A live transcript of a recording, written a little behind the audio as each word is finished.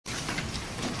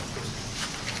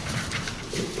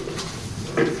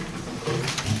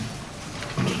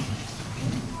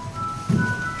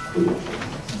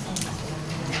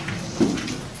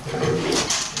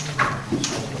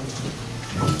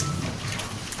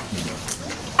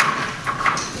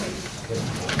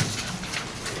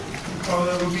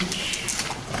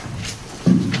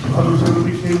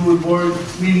Board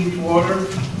meeting to order.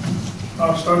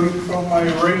 Starting from my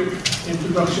right,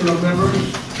 introduction of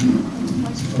members.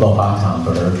 Aloha, Tom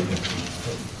Burr.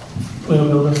 Will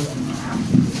Miller.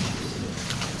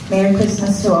 Merry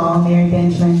Christmas to all. Mary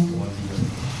Benjamin.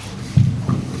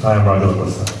 I am Roger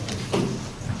Acosta.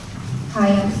 Hi,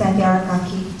 I'm Sandy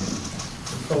Arakaki.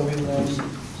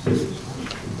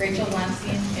 Rachel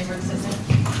Lamstein, member assistant.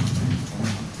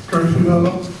 Chair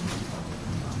Fevella.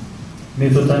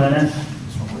 Mito Tananes.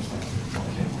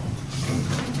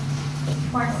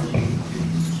 Marcy.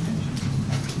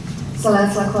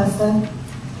 Celeste Lacosta.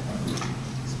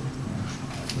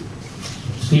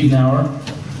 Steve Nauer.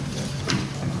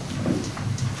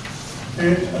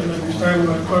 Okay, and then we start with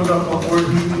the conduct of board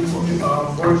meeting,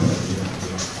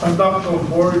 conduct of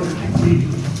board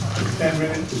meeting, 10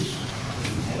 minutes.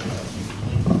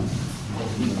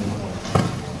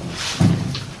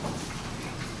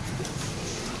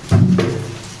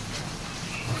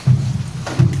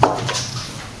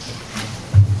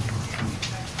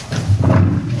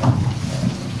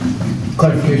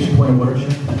 Clarification point of order,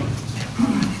 Chair.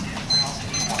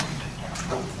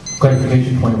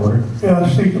 Clarification point of order. Yeah,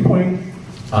 state the point.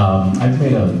 I've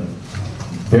made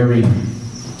very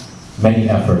many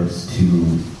efforts to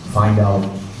find out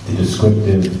the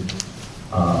descriptive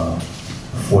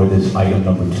for this item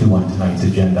number 2 on tonight's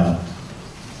agenda,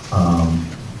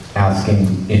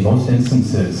 asking, in most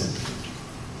instances,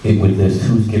 it would list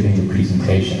who's giving the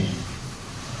presentation.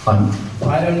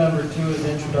 Item number 2 is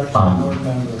introduction to board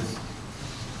members.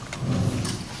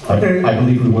 I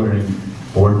believe we were in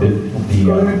board Go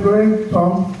ahead,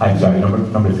 Tom. I'm sorry,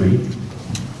 number 3.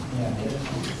 Yeah.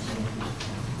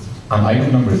 On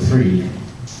item number 3,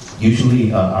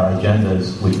 usually our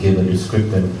agendas would give a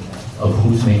descriptive of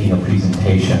who's making a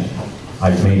presentation.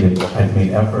 I've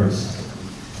made efforts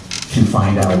to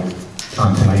find out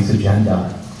on tonight's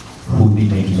agenda who would be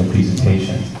making the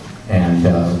presentation. And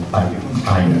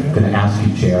I'm going to ask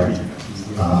you, Chair,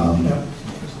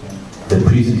 the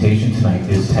presentation tonight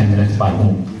is 10 minutes by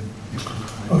whom?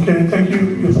 Okay, thank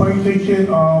you. Your point taken.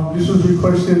 This was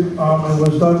requested and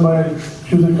was done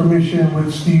to the commission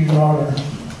with Steve Warner.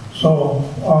 So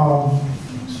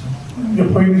your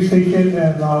point is taken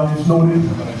and is noted.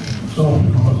 So,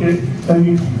 okay, thank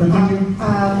you. Continue.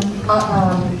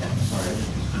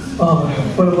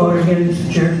 What about again,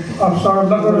 Mr. Chair? I'm sorry, I'm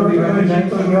not going to recognize you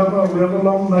because we have a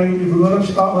long night. If we're going to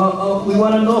stop. We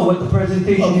want to know what the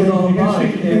presentation is all about.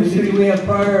 Do we have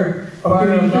prior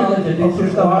knowledge that this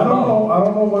is I don't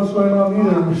know what's going on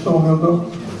either, Mr. O'Neill.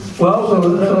 Well,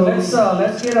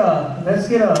 let's get a. So let's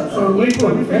get some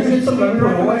input.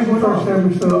 Let's go first there,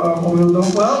 Mr.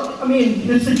 O'Neill. Well, I mean,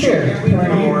 Mr. Chair, we're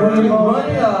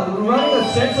running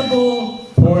a sensible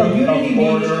community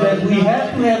meeting that we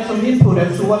have to have some input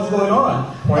as to what's going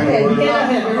on. Okay, we cannot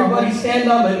have everybody stand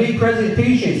up and make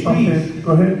presentations, please. Okay,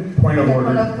 go ahead. Point of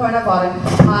order.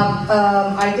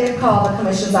 I did call the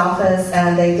commission's office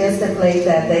and they did stipulate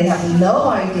that they have no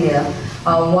idea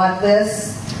what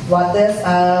this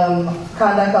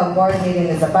conduct of board meeting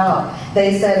is about.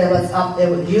 They said it was up,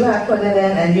 you had put it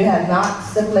in and you had not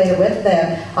stipulated with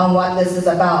them on what this is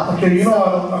about. Okay, you know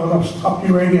what, I'm going to stop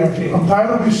you right here. I'm tired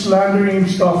of you slandering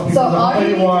stuff. So all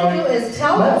you need to do is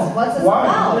tell us what's it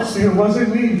about. It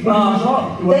wasn't me.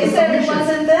 They said it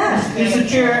wasn't them. Mr.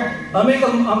 Chair, I'll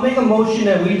make a motion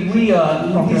that we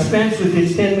dispense with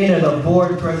this 10-minute of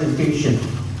board presentation.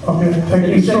 Okay, thank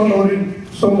you.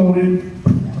 So noted.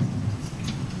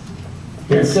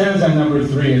 It says on number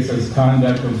 3, it says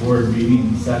conduct of board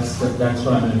meetings. That's what I'm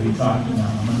going to be talking about.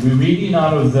 I'm going to be reading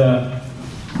out of the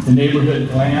neighborhood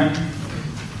plan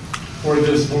for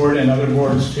this board and other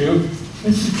boards too.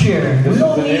 Mr. Chair, we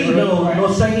don't need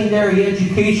no secondary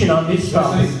education on this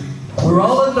topic. We're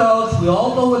all adults. We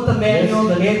all know what the manual,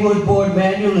 the neighborhood board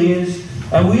manual is,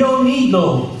 and we don't need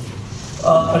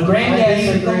a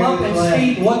granddaddy to come up and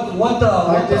state what the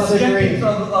objectives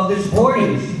of this board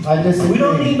is. I disagree. We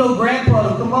don't need no grandpa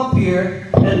to come up here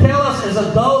and tell us as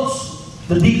adults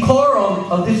the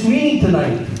decorum of this meeting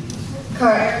tonight.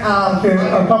 Correct. Okay,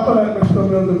 on top of that, Mr.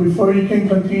 Milder, before you can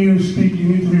continue to speak, you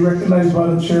need to be recognized by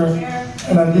the chair.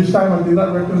 And at this time, I did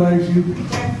not recognize you.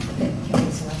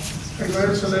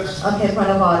 Okay, point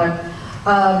of order.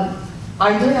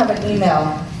 I do have an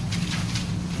email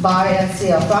by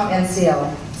NCL, from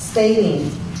NCL,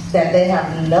 stating that they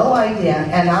have no idea,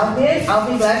 and I'll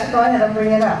be glad to go ahead and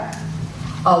bring it up.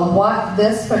 of what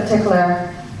this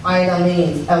particular item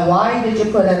means, and why did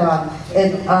you put it on?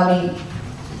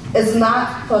 It's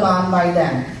not put on by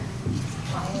them.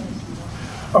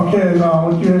 Okay, now,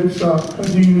 what you had,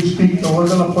 continue to speak, there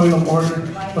wasn't a point of order,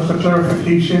 it was a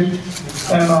clarification.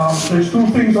 And, there's two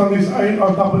things on this,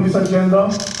 on top of this agenda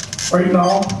right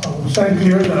now. I will stand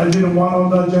clear that I didn't want on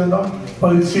the agenda,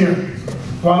 but it's here.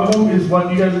 One of them is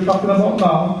what you guys are talking about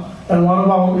now, and one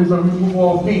of them is the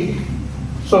removal of me.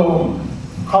 So,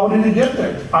 how did it get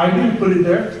there? I didn't put it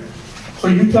there. So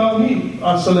you tell me,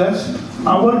 Celeste,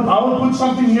 I would put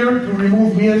something here to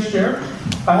remove me as chair.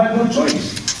 I had no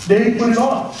choice. They put it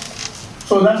on.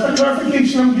 So that's the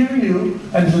clarification I'm giving you,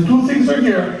 and the two things are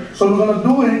here. So we're gonna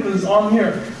do it because it's on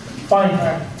here. Fine,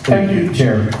 thank you.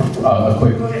 Chair, a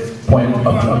quick point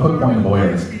of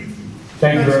order.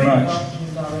 Thank you very much.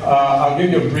 I'll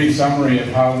give you a brief summary of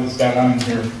how this got on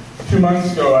here. 2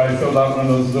 months ago, I filled out one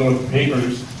of those little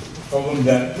papers, told them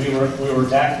that we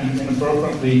were acting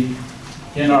inappropriately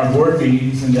in our board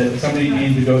meetings and that somebody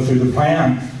needed to go through the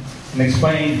plan and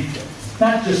explain,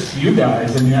 not just to you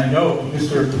guys, I mean, I know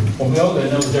Mr.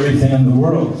 Fevella knows everything in the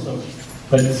world,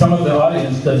 but some of the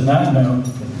audience does not know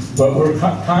what we're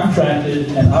contracted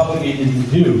and obligated to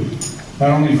do, not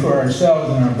only for ourselves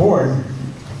and our board,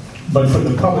 but for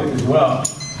the public as well.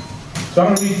 So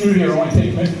I'm going to read through here. It won't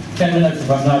take 10 minutes if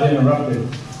I'm not interrupted.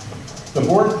 The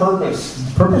board purpose.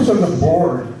 The purpose of the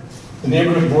board, the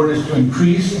neighborhood board, is to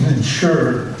increase and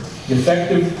ensure the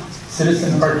effective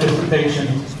citizen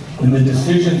participation in the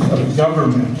decisions of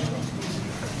government.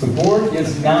 The board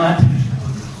is not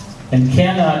and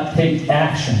cannot take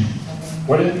action.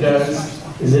 What it does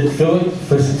is it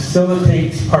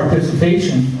facilitates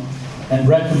participation and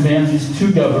recommends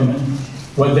to government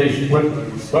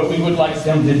what we would like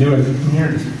them to do as a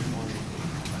community.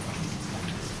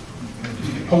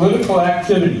 Political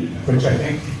activity, which I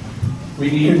think we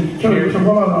need here.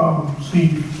 Hold on,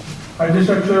 Steve. I just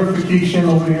had clarification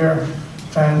over here,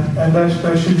 and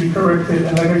that should be corrected.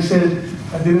 And like I said,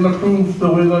 I didn't approve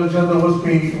the way the agenda was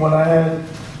made when I had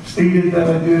stated that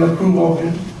I didn't approve of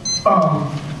it.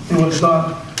 It was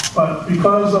done. But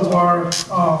because of our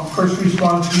first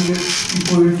response unit,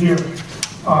 people are here,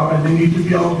 and they need to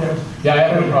be out there. Yeah, I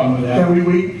have no problem with that. Can we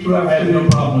wait to I have no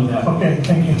problem with that. Okay,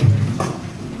 thank you.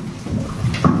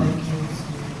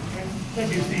 Thank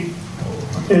you, Steve.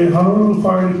 Okay, Honolulu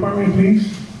Fire Department, please.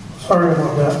 Sorry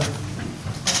about that.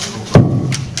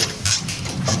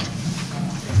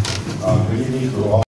 Good evening to all.